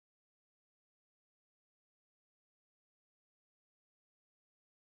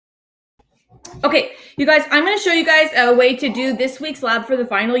Okay, you guys, I'm going to show you guys a way to do this week's lab for the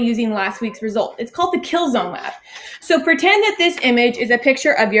final using last week's result. It's called the Kill Zone Lab. So pretend that this image is a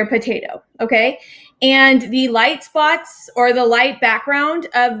picture of your potato, okay? And the light spots or the light background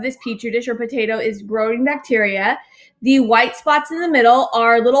of this petri dish or potato is growing bacteria. The white spots in the middle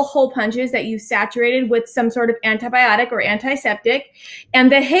are little hole punches that you've saturated with some sort of antibiotic or antiseptic.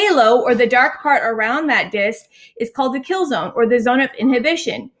 And the halo or the dark part around that disc is called the kill zone or the zone of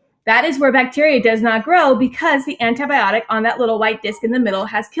inhibition. That is where bacteria does not grow because the antibiotic on that little white disc in the middle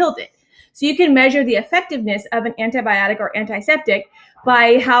has killed it. So you can measure the effectiveness of an antibiotic or antiseptic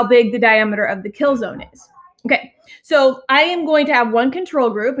by how big the diameter of the kill zone is. Okay, so I am going to have one control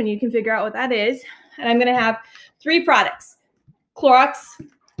group, and you can figure out what that is. And I'm going to have 3 products. Clorox.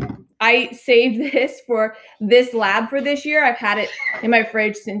 I saved this for this lab for this year. I've had it in my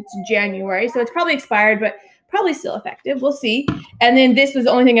fridge since January, so it's probably expired, but probably still effective. We'll see. And then this was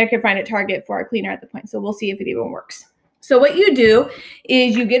the only thing I could find at Target for our cleaner at the point, so we'll see if it even works. So what you do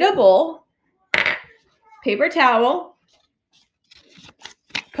is you get a bowl, paper towel,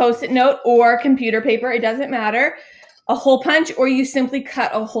 Post-it note or computer paper, it doesn't matter, a hole punch, or you simply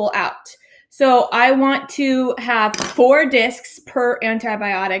cut a hole out. So I want to have 4 discs per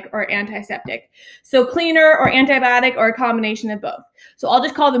antibiotic or antiseptic. So cleaner or antibiotic or a combination of both. So I'll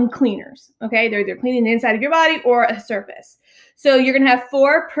just call them cleaners, okay? They're either cleaning the inside of your body or a surface. So you're gonna have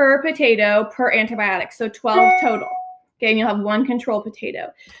 4 per potato per antibiotic, so 12 total. Okay, and you'll have 1 control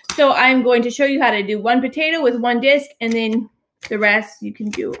potato. So I'm going to show you how to do 1 potato with 1 disc, and then the rest you can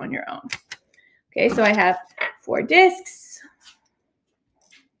do on your own. Okay, so I have 4 discs.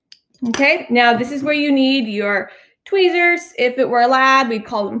 Okay, now this is where you need your tweezers. If it were a lab, we'd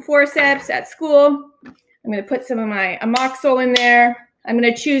call them forceps at school. I'm going to put some of my Amoxil in there. I'm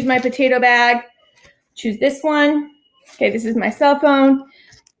going to choose my potato bag. Choose this one. Okay, this is my cell phone.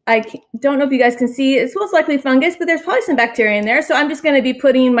 I don't know if you guys can see. It's most likely fungus, but there's probably some bacteria in there. So I'm just going to be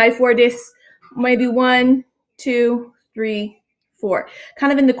putting my 4 discs, maybe 1, 2, 3, 4,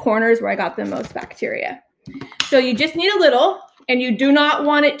 kind of in the corners where I got the most bacteria. So you just need a little, and you do not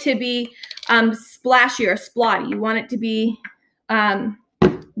want it to be splashy or splotty. You want it to be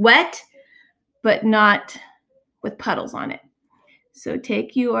wet, but not with puddles on it. So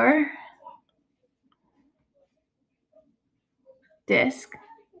take your disc,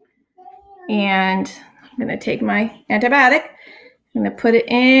 and I'm going to take my antibiotic. I'm going to put it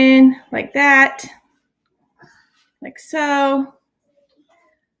in like that, like so.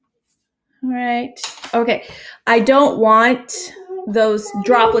 All right. Okay. I don't want those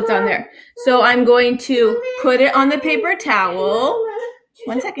droplets on there. So I'm going to put it on the paper towel.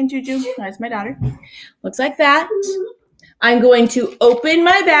 1 second, Juju. That's my daughter. Looks like that. I'm going to open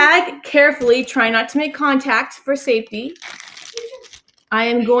my bag carefully. Try not to make contact for safety. I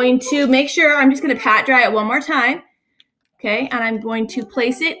am going to make sure, I'm just going to pat dry it one more time. Okay. And I'm going to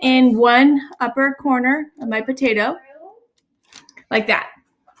place it in one upper corner of my potato like that.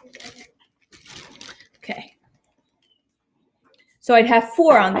 Okay. So I'd have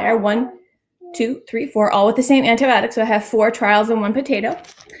 4 on there. 1, 2, 3, 4, all with the same antibiotic. So I have 4 trials in 1 potato.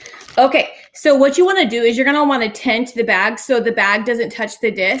 Okay. So what you want to do is you're going to want to tent the bag so the bag doesn't touch the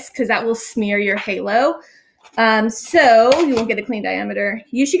disc, because that will smear your halo. So you won't get a clean diameter.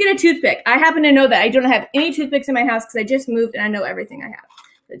 You should get a toothpick. I happen to know that I don't have any toothpicks in my house because I just moved and I know everything I have.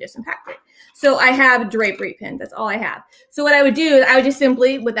 I just unpacked it. So I have drapery pins. That's all I have. So what I would do is I would just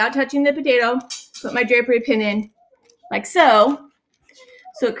simply, without touching the potato, put my drapery pin in like so.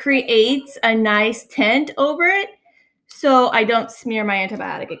 So it creates a nice tent over it so I don't smear my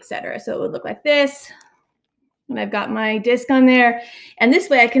antibiotic, etc. So it would look like this. And I've got my disc on there. And this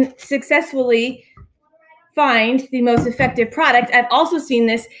way I can successfully find the most effective product. I've also seen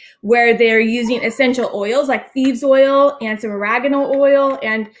this where they're using essential oils like thieves oil and some oregano oil,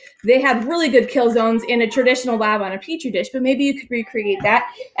 and they have really good kill zones in a traditional lab on a petri dish, but maybe you could recreate that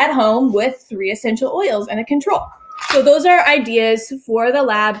at home with 3 essential oils and a control. So those are ideas for the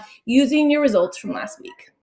lab using your results from last week.